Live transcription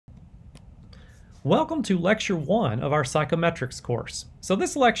Welcome to Lecture 1 of our Psychometrics course. So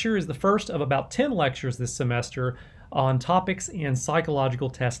this lecture is the first of about 10 lectures this semester on topics in psychological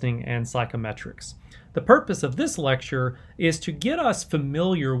testing and psychometrics. The purpose of this lecture is to get us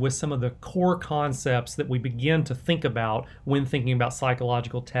familiar with some of the core concepts that we begin to think about when thinking about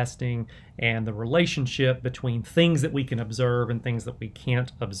psychological testing and the relationship between things that we can observe and things that we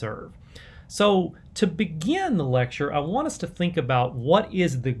can't observe. So to begin the lecture, I want us to think about what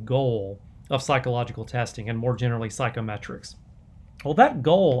is the goal of psychological testing and more generally psychometrics. Well, that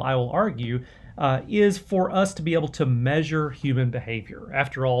goal, I will argue, is for us to be able to measure human behavior.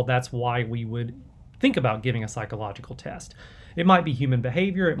 After all, that's why we would think about giving a psychological test. It might be human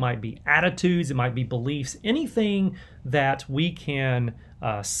behavior, it might be attitudes, it might be beliefs, anything that we can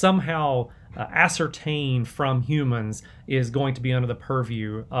somehow ascertain from humans is going to be under the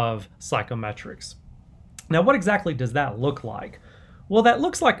purview of psychometrics. Now, what exactly does that look like? Well, that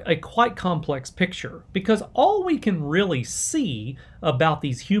looks like a quite complex picture because all we can really see about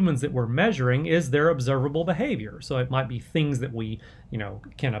these humans that we're measuring is their observable behavior. So it might be things that we,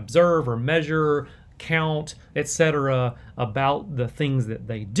 can observe or measure, count, etc. about the things that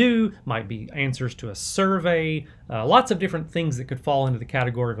they do. Might be answers to a survey, lots of different things that could fall into the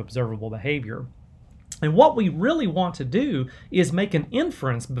category of observable behavior. And what we really want to do is make an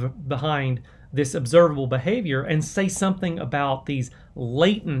inference behind this observable behavior and say something about these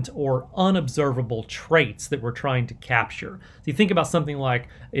latent or unobservable traits that we're trying to capture. So you think about something like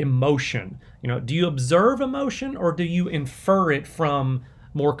emotion. Do you observe emotion or do you infer it from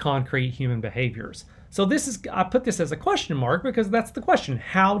more concrete human behaviors? So I put this as a question mark because that's the question.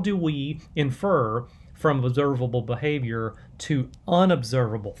 How do we infer from observable behavior to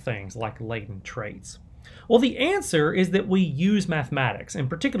unobservable things like latent traits? Well, the answer is that we use mathematics, and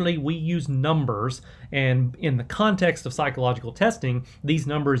particularly we use numbers, and in the context of psychological testing, these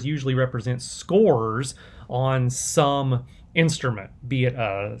numbers usually represent scores on some instrument, be it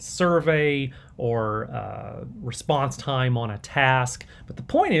a survey or response time on a task. But the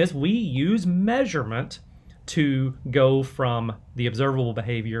point is we use measurement to go from the observable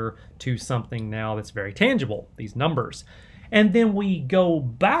behavior to something now that's very tangible, these numbers. And then we go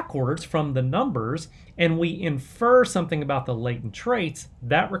backwards from the numbers and we infer something about the latent traits.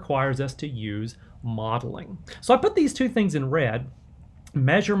 That requires us to use modeling. So I put these two things in red,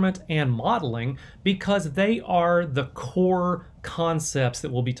 measurement and modeling, because they are the core concepts that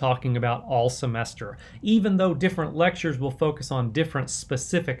we'll be talking about all semester. Even though different lectures will focus on different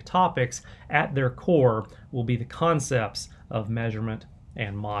specific topics, at their core will be the concepts of measurement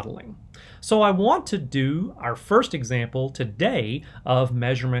and modeling. So I want to do our first example today of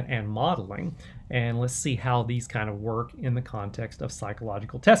measurement and modeling, and let's see how these kind of work in the context of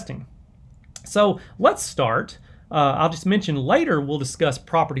psychological testing. So let's start. I'll just mention later we'll discuss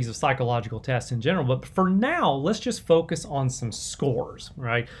properties of psychological tests in general, but for now let's just focus on some scores,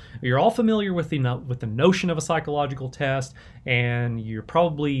 right? You're all familiar with the notion of a psychological test, and you're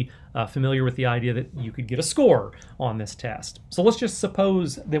probably familiar with the idea that you could get a score on this test. So let's just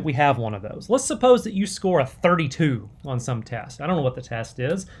suppose that we have one of those. Let's suppose that you score a 32 on some test. I don't know what the test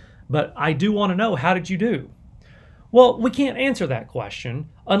is, but I do want to know, how did you do? Well, we can't answer that question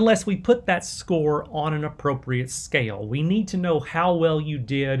unless we put that score on an appropriate scale. We need to know how well you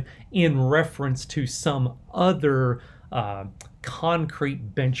did in reference to some other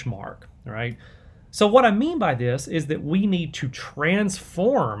concrete benchmark, right? So what I mean by this is that we need to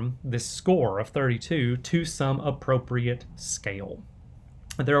transform this score of 32 to some appropriate scale.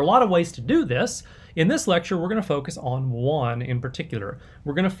 There are a lot of ways to do this. In this lecture, we're going to focus on one in particular.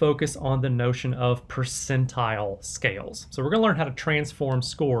 We're going to focus on the notion of percentile scales. So we're going to learn how to transform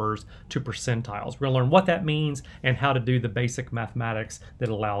scores to percentiles. We're going to learn what that means and how to do the basic mathematics that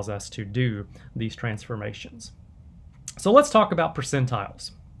allows us to do these transformations. So let's talk about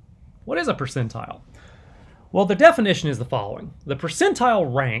percentiles. What is a percentile? Well, the definition is the following. The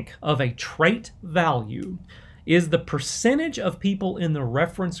percentile rank of a trait value is the percentage of people in the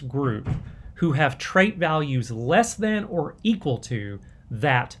reference group who have trait values less than or equal to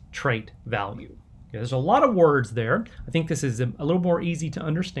that trait value. Okay, there's a lot of words there. I think this is a little more easy to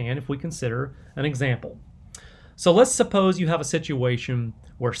understand if we consider an example. So let's suppose you have a situation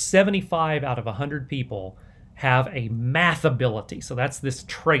where 75 out of 100 people have a math ability. So that's this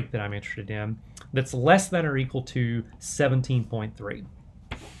trait that I'm interested in that's less than or equal to 17.3.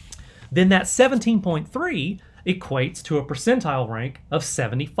 Then that 17.3 equates to a percentile rank of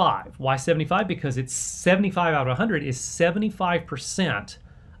 75. Why 75? Because it's 75 out of 100 is 75%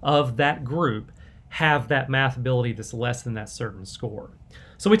 of that group have that math ability that's less than that certain score.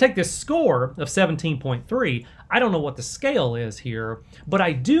 So we take this score of 17.3. I don't know what the scale is here, but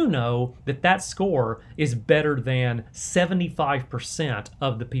I do know that that score is better than 75%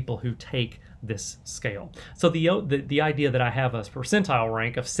 of the people who take this scale. So the idea that I have a percentile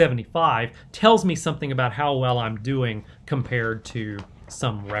rank of 75 tells me something about how well I'm doing compared to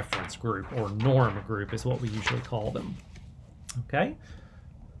some reference group, or norm group is what we usually call them. Okay?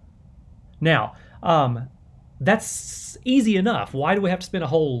 Now, that's easy enough. Why do we have to spend a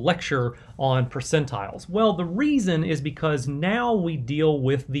whole lecture on percentiles? Well, the reason is because now we deal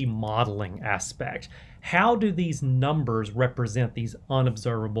with the modeling aspect. How do these numbers represent these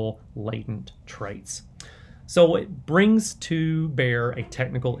unobservable latent traits? So it brings to bear a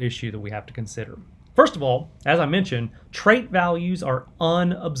technical issue that we have to consider. First of all, as I mentioned, trait values are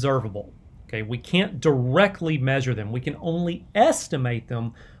unobservable. Okay, we can't directly measure them. We can only estimate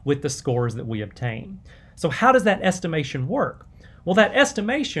them with the scores that we obtain. So how does that estimation work? Well, that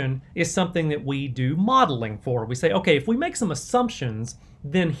estimation is something that we do modeling for. We say, okay, if we make some assumptions,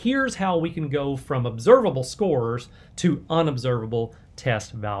 then here's how we can go from observable scores to unobservable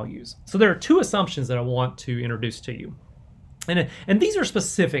test values. So there are two assumptions that I want to introduce to you. And these are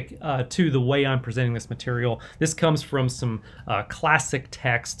specific to the way I'm presenting this material. This comes from some classic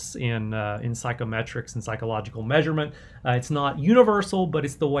texts in psychometrics and psychological measurement. It's not universal, but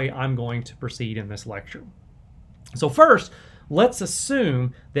it's the way I'm going to proceed in this lecture. So first, let's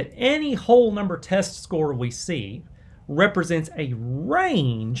assume that any whole number test score we see represents a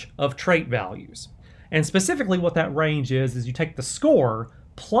range of trait values. And specifically what that range is you take the score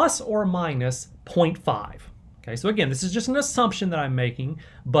plus or minus 0.5. Okay, so again, this is just an assumption that I'm making,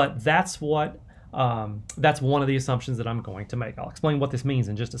 but that's one of the assumptions that I'm going to make. I'll explain what this means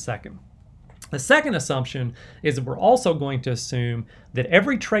in just a second. The second assumption is that we're also going to assume that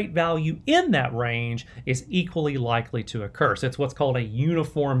every trait value in that range is equally likely to occur. So it's what's called a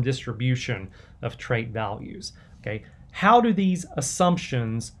uniform distribution of trait values. Okay, how do these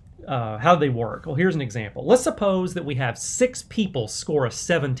assumptions, how do they work? Well, here's an example. Let's suppose that we have 6 people score a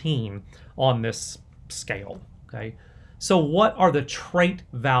 17 on this scale. Okay, so what are the trait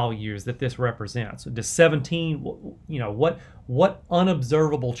values that this represents? Does 17, what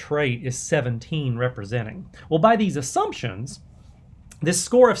unobservable trait is 17 representing? Well, by these assumptions, this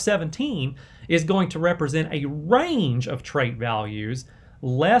score of 17 is going to represent a range of trait values,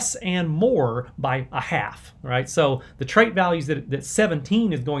 less and more by a half, right? So the trait values that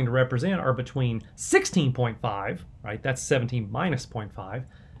 17 is going to represent are between 16.5, right? That's 17 minus 0.5,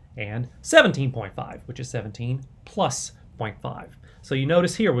 and 17.5, which is 17 plus 0.5. So you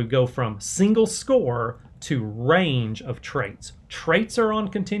notice here we go from single score to range of traits. Traits are on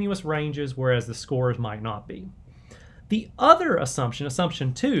continuous ranges, whereas the scores might not be. The other assumption,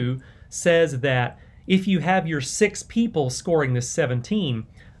 assumption 2, says that if you have your 6 people scoring this 17,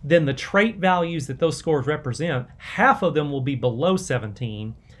 then the trait values that those scores represent, half of them will be below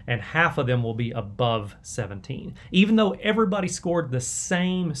 17, and half of them will be above 17. Even though everybody scored the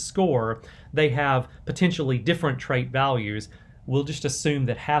same score, they have potentially different trait values. We'll just assume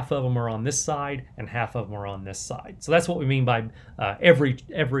that half of them are on this side and half of them are on this side. So that's what we mean by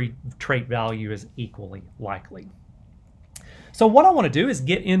every trait value is equally likely. So what I want to do is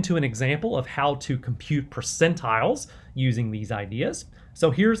get into an example of how to compute percentiles using these ideas.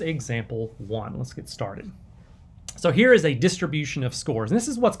 So here's example 1. Let's get started. So here is a distribution of scores, and this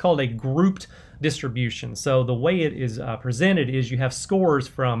is what's called a grouped distribution. So the way it is presented is you have scores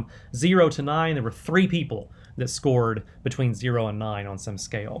from 0 to 9. There were 3 people that scored between 0 and 9 on some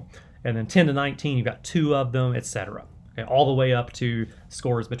scale. And then 10 to 19, you've got 2 of them, etc. Okay, all the way up to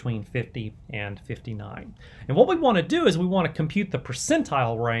scores between 50 and 59. And what we want to do is we want to compute the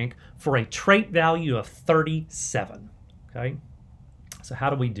percentile rank for a trait value of 37. Okay, so how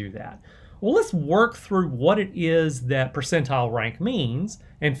do we do that? Well, let's work through what it is that percentile rank means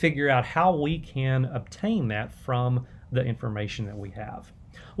and figure out how we can obtain that from the information that we have.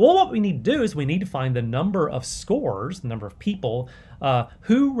 Well, what we need to do is we need to find the number of scores, the number of people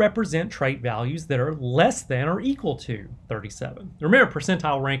who represent trait values that are less than or equal to 37. Remember,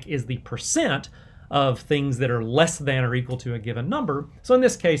 percentile rank is the percent of things that are less than or equal to a given number. So in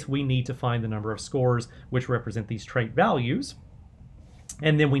this case, we need to find the number of scores which represent these trait values.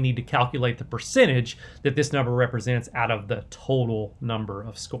 And then we need to calculate the percentage that this number represents out of the total number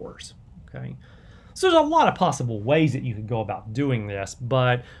of scores. Okay. So there's a lot of possible ways that you could go about doing this,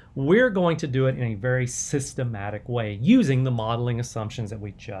 but we're going to do it in a very systematic way using the modeling assumptions that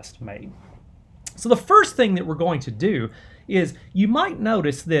we just made. So the first thing that we're going to do is you might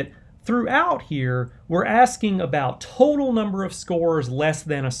notice that throughout here we're asking about total number of scores less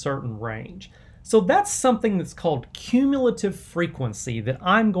than a certain range. So that's something that's called cumulative frequency that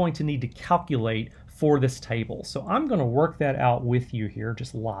I'm going to need to calculate for this table. So I'm going to work that out with you here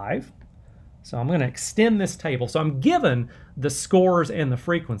just live. So I'm going to extend this table. So I'm given the scores and the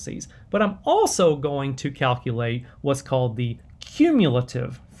frequencies, but I'm also going to calculate what's called the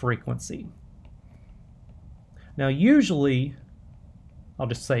cumulative frequency. Now usually, I'll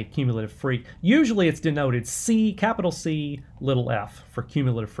just say cumulative usually it's denoted C, capital C, little f for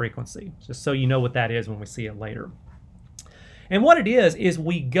cumulative frequency, just so you know what that is when we see it later. And what it is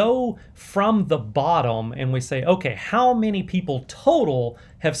we go from the bottom and we say, okay, how many people total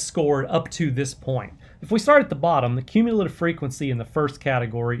have scored up to this point? If we start at the bottom, the cumulative frequency in the first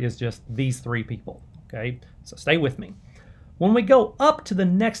category is just these 3 people, okay? So stay with me. When we go up to the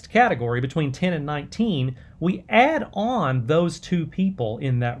next category, between 10 and 19, we add on those 2 people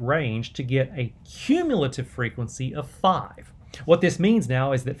in that range to get a cumulative frequency of 5. What this means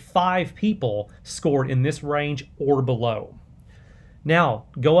now is that 5 people scored in this range or below. Now,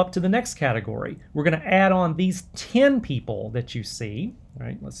 go up to the next category. We're going to add on these 10 people that you see. All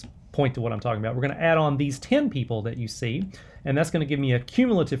right, let's point to what I'm talking about. We're going to add on these 10 people that you see, and that's going to give me a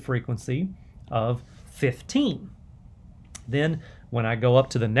cumulative frequency of 15. Then, when I go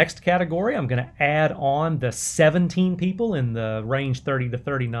up to the next category, I'm going to add on the 17 people in the range 30 to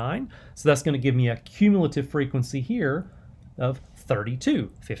 39. So that's going to give me a cumulative frequency here of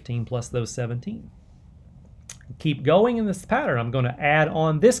 32, 15 plus those 17. Keep going in this pattern. I'm going to add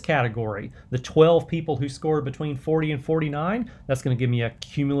on this category, the 12 people who scored between 40 and 49. That's going to give me a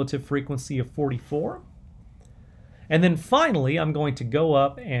cumulative frequency of 44. And then finally, I'm going to go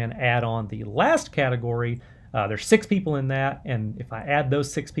up and add on the last category. There's 6 people in that, and if I add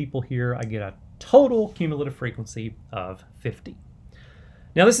those 6 people here, I get a total cumulative frequency of 50.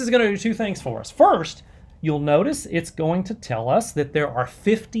 Now this is going to do 2 things for us. First, you'll notice it's going to tell us that there are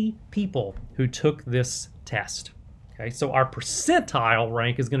 50 people who took this test. Okay, so our percentile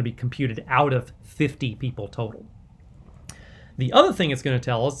rank is going to be computed out of 50 people total. The other thing it's going to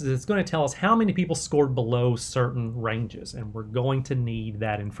tell us is it's going to tell us how many people scored below certain ranges, and we're going to need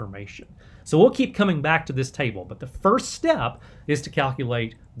that information. So we'll keep coming back to this table, but the first step is to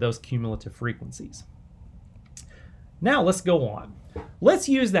calculate those cumulative frequencies. Now let's go on. Let's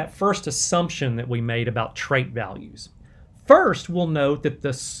use that first assumption that we made about trait values. First, we'll note that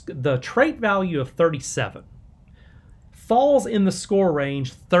the trait value of 37 falls in the score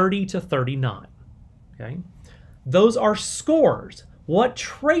range 30 to 39. Okay? Those are scores. What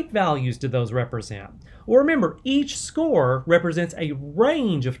trait values do those represent? Well, remember, each score represents a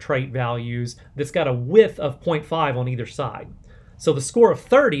range of trait values that's got a width of 0.5 on either side. So the score of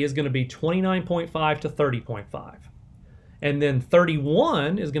 30 is going to be 29.5 to 30.5. And then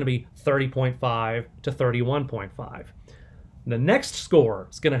 31 is going to be 30.5 to 31.5. The next score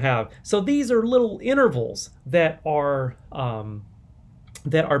is going to have, so these are little intervals that are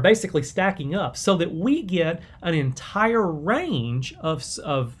basically stacking up so that we get an entire range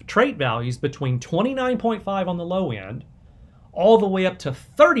of trait values between 29.5 on the low end all the way up to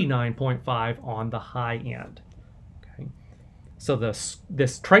 39.5 on the high end. Okay. So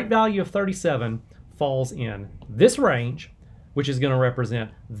this trait value of 37 falls in this range, which is going to represent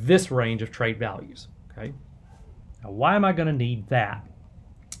this range of trait values. Okay. Now, why am I going to need that?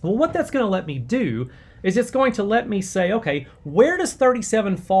 Well, what that's going to let me do is it's going to let me say, okay, where does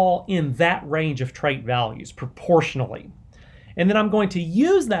 37 fall in that range of trait values proportionally? And then I'm going to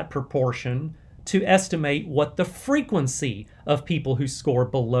use that proportion to estimate what the frequency of people who score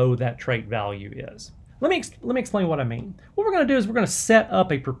below that trait value is. Let me explain what I mean. What we're going to do is we're going to set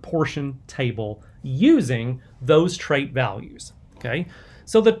up a proportion table using those trait values. Okay,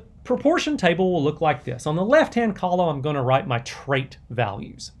 so the proportion table will look like this. On the left-hand column, I'm going to write my trait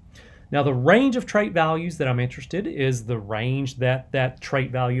values. Now, the range of trait values that I'm interested in is the range that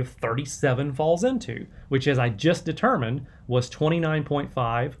trait value of 37 falls into, which, as I just determined, was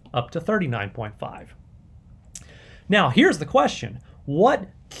 29.5 up to 39.5. Now, here's the question. What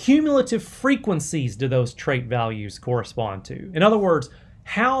cumulative frequencies do those trait values correspond to? In other words,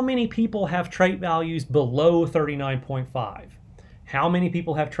 how many people have trait values below 39.5? How many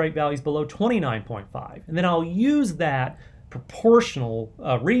people have trait values below 29.5? And then I'll use that proportional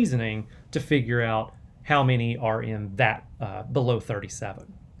reasoning to figure out how many are in that below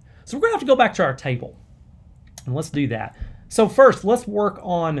 37. So we're going to have to go back to our table, and let's do that. So first, let's work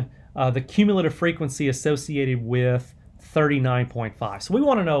on the cumulative frequency associated with 39.5. So we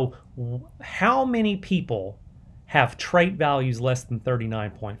want to know how many people have trait values less than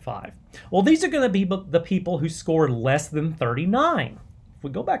 39.5. Well, these are going to be the people who scored less than 39. If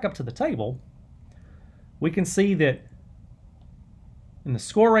we go back up to the table, we can see that in the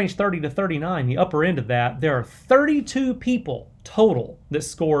score range 30 to 39, the upper end of that, there are 32 people total that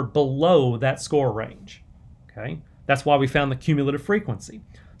scored below that score range. Okay? That's why we found the cumulative frequency.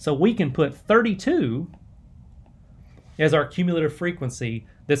 So we can put 32 as our cumulative frequency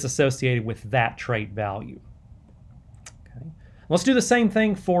that's associated with that trait value. Okay. Let's do the same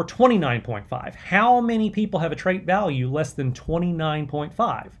thing for 29.5. How many people have a trait value less than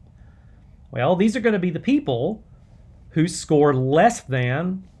 29.5? Well, these are going to be the people who score less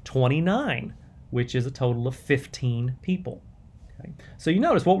than 29, which is a total of 15 people. Okay. So you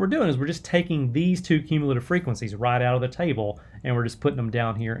notice what we're doing is we're just taking these two cumulative frequencies right out of the table and we're just putting them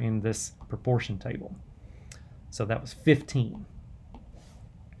down here in this proportion table. So that was 15.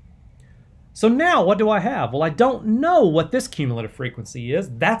 So now what do I have? Well, I don't know what this cumulative frequency is.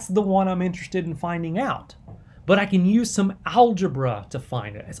 That's the one I'm interested in finding out. But I can use some algebra to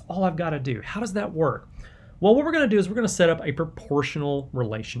find it. That's all I've got to do. How does that work? Well, what we're going to do is we're going to set up a proportional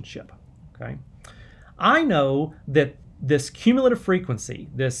relationship. Okay? I know that this cumulative frequency,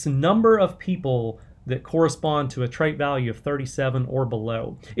 this number of people that correspond to a trait value of 37 or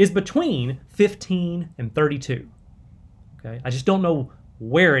below, is between 15 and 32. Okay? I just don't know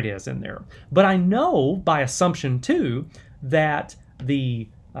where it is in there. But I know by assumption too that the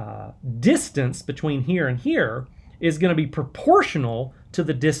distance between here and here is going to be proportional to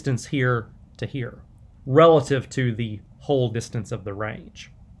the distance here to here relative to the whole distance of the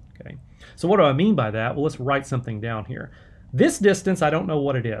range. Okay? So what do I mean by that? Well, let's write something down here. This distance, I don't know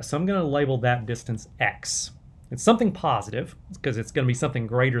what it is, so I'm going to label that distance x. It's something positive because it's going to be something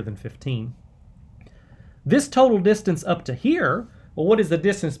greater than 15. This total distance up to here, well, what is the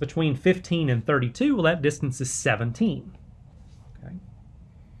distance between 15 and 32? Well, that distance is 17. Okay.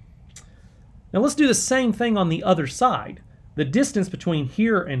 Now let's do the same thing on the other side. The distance between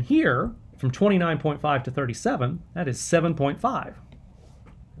here and here, from 29.5 to 37, that is 7.5. Okay.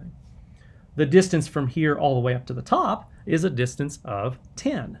 The distance from here all the way up to the top is a distance of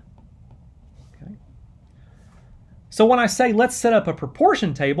 10. Okay. So when I say let's set up a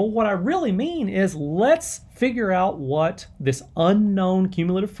proportion table, what I really mean is let's figure out what this unknown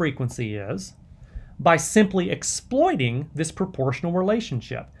cumulative frequency is by simply exploiting this proportional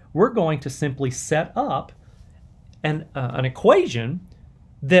relationship. We're going to simply set up an equation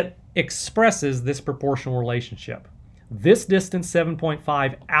that expresses this proportional relationship. This distance,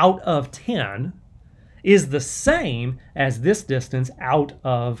 7.5 out of 10, is the same as this distance out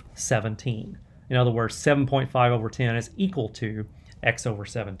of 17. In other words, 7.5 over 10 is equal to x over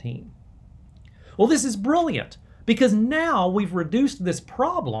 17. Well, this is brilliant because now we've reduced this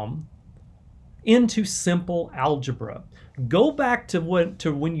problem into simple algebra. Go back to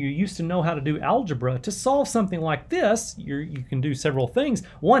when you used to know how to do algebra. To solve something like this, you can do several things.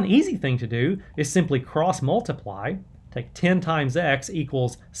 One easy thing to do is simply cross multiply. Take 10 times x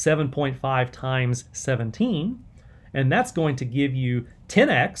equals 7.5 times 17, and that's going to give you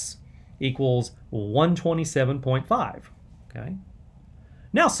 10x equals 127.5. Okay?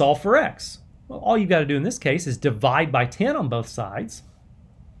 Now solve for x. Well, all you've got to do in this case is divide by 10 on both sides.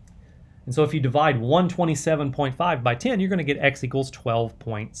 And so if you divide 127.5 by 10, you're going to get x equals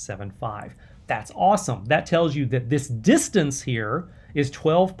 12.75. That's awesome. That tells you that this distance here is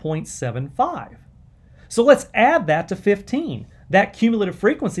 12.75. So let's add that to 15. That cumulative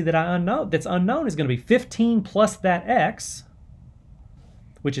frequency that's unknown is going to be 15 plus that x,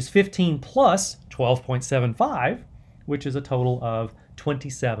 which is 15 plus 12.75, which is a total of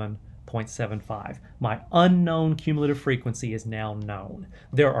 27.75. My unknown cumulative frequency is now known.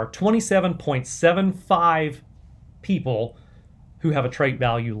 There are 27.75 people who have a trait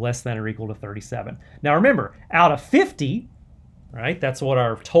value less than or equal to 37. Now remember, out of 50, right, that's what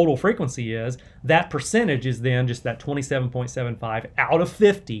our total frequency is, that percentage is then just that 27.75 out of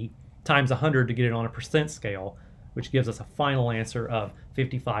 50 times 100 to get it on a percent scale, which gives us a final answer of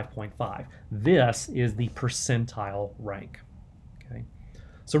 55.5. This is the percentile rank. Okay.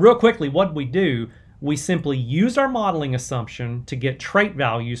 So real quickly, what we do, we simply use our modeling assumption to get trait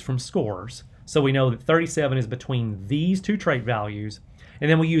values from scores. So we know that 37 is between these two trait values, and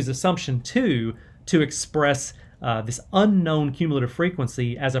then we use assumption 2 to express this unknown cumulative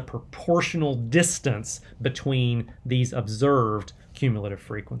frequency as a proportional distance between these observed cumulative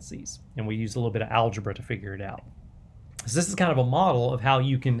frequencies. And we use a little bit of algebra to figure it out. So this is kind of a model of how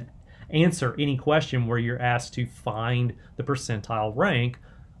you can answer any question where you're asked to find the percentile rank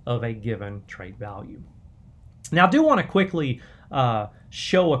of a given trait value. Now I do want to quickly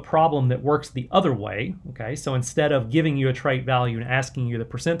show a problem that works the other way. Okay, so instead of giving you a trait value and asking you the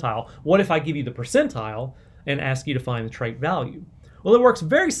percentile, what if I give you the percentile and ask you to find the trait value? Well, it works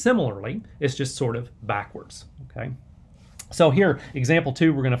very similarly. It's just sort of backwards. Okay, So here, example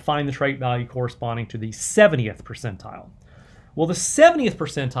 2, we're going to find the trait value corresponding to the 70th percentile. Well, the 70th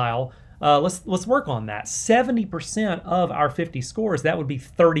percentile, let's work on that. 70% of our 50 scores, that would be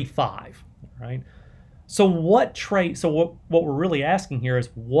 35, right? So what we're really asking here is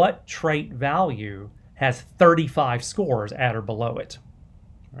what trait value has 35 scores at or below it,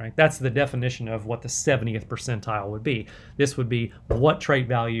 right? That's the definition of what the 70th percentile would be. This would be what trait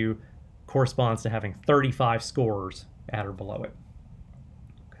value corresponds to having 35 scores at or below it.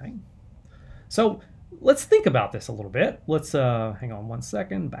 Okay, so let's think about this a little bit. Let's hang on one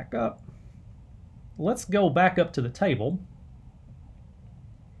second, back up. Let's go back up to the table.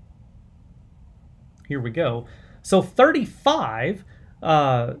 Here we go. So 35 is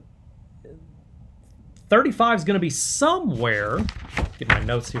going to be somewhere, get my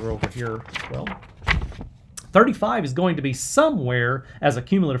notes here over here as well. 35 is going to be somewhere as a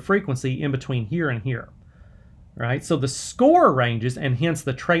cumulative frequency in between here and here. Right? So the score ranges, and hence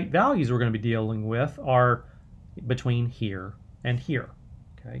the trait values we're going to be dealing with, are between here and here.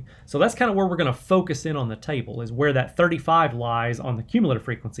 Okay? So that's kind of where we're going to focus in on the table, is where that 35 lies on the cumulative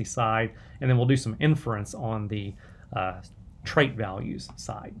frequency side, and then we'll do some inference on the trait values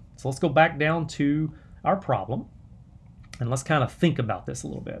side. So let's go back down to our problem, and let's kind of think about this a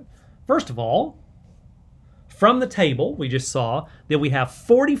little bit. First of all, from the table, we just saw that we have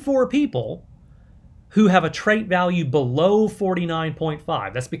 44 people who have a trait value below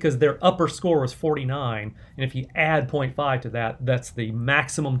 49.5. That's because their upper score was 49, and if you add 0.5 to that, that's the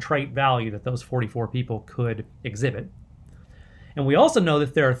maximum trait value that those 44 people could exhibit. And we also know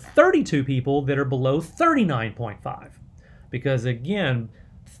that there are 32 people that are below 39.5, because again,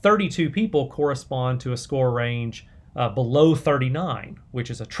 32 people correspond to a score range below 39, which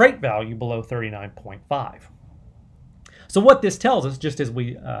is a trait value below 39.5. So what this tells us, just as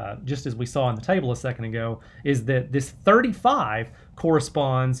we saw in the table a second ago, is that this 35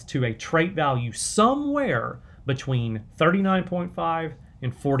 corresponds to a trait value somewhere between 39.5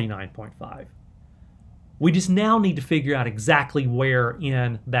 and 49.5. We just now need to figure out exactly where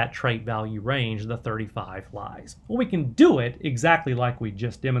in that trait value range the 35 lies. Well, we can do it exactly like we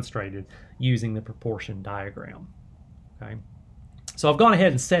just demonstrated using the proportion diagram. Okay, so I've gone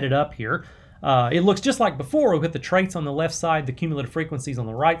ahead and set it up here. It looks just like before. We put the traits on the left side, the cumulative frequencies on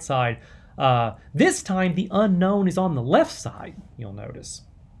the right side. This time the unknown is on the left side, you'll notice.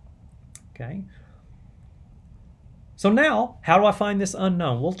 Okay. So now, how do I find this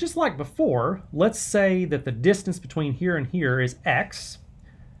unknown? Well, just like before, let's say that the distance between here and here is x.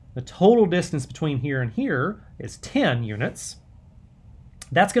 The total distance between here and here is 10 units.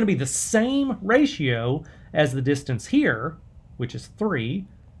 That's going to be the same ratio as the distance here, which is 3,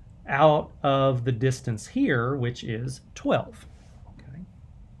 out of the distance here, which is 12. Okay.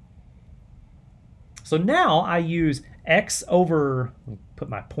 So now I use x over, let me put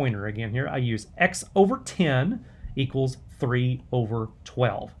my pointer again here, I use x over 10 equals 3 over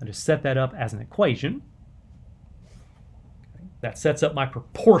 12. I just set that up as an equation. Okay. That sets up my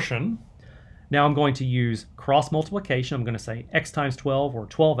proportion. Now I'm going to use cross multiplication. I'm going to say x times 12, or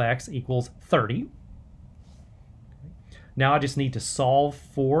 12x, equals 30. Now I just need to solve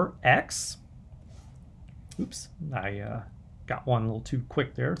for x. Oops, I got one a little too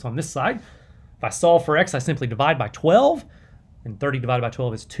quick there. It's on this side. If I solve for x, I simply divide by 12, and 30 divided by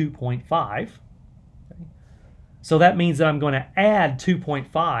 12 is 2.5. Okay. So that means that I'm going to add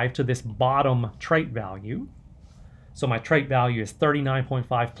 2.5 to this bottom trait value. So my trait value is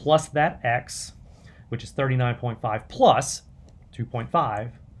 39.5 plus that x, which is 39.5 plus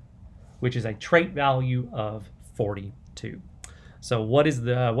 2.5, which is a trait value of 42. So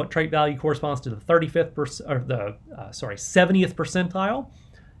what trait value corresponds to the 70th percentile?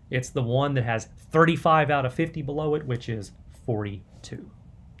 It's the one that has 35 out of 50 below it, which is 42.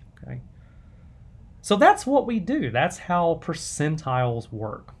 Okay. So that's what we do. That's how percentiles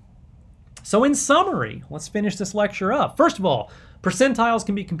work. So in summary, let's finish this lecture up. First of all, percentiles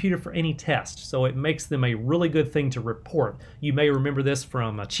can be computed for any test, so it makes them a really good thing to report. You may remember this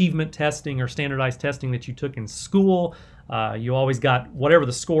from achievement testing or standardized testing that you took in school. You always got whatever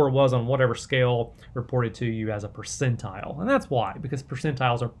the score was on whatever scale reported to you as a percentile. And that's why, because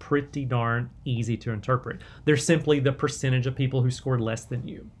percentiles are pretty darn easy to interpret. They're simply the percentage of people who scored less than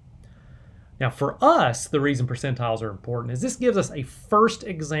you. Now for us, the reason percentiles are important is this gives us a first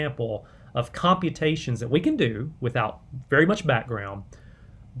example of computations that we can do without very much background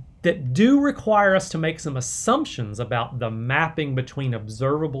that do require us to make some assumptions about the mapping between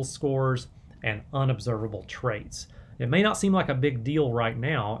observable scores and unobservable traits. It may not seem like a big deal right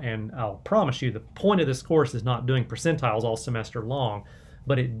now, and I'll promise you the point of this course is not doing percentiles all semester long,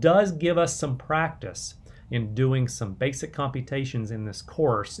 but it does give us some practice in doing some basic computations in this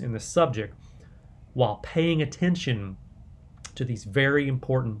course, in this subject, while paying attention to these very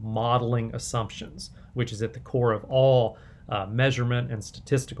important modeling assumptions, which is at the core of all measurement and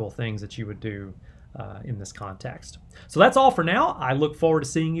statistical things that you would do in this context. So that's all for now. I look forward to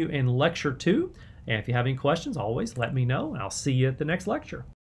seeing you in lecture 2. And if you have any questions, always let me know, and I'll see you at the next lecture.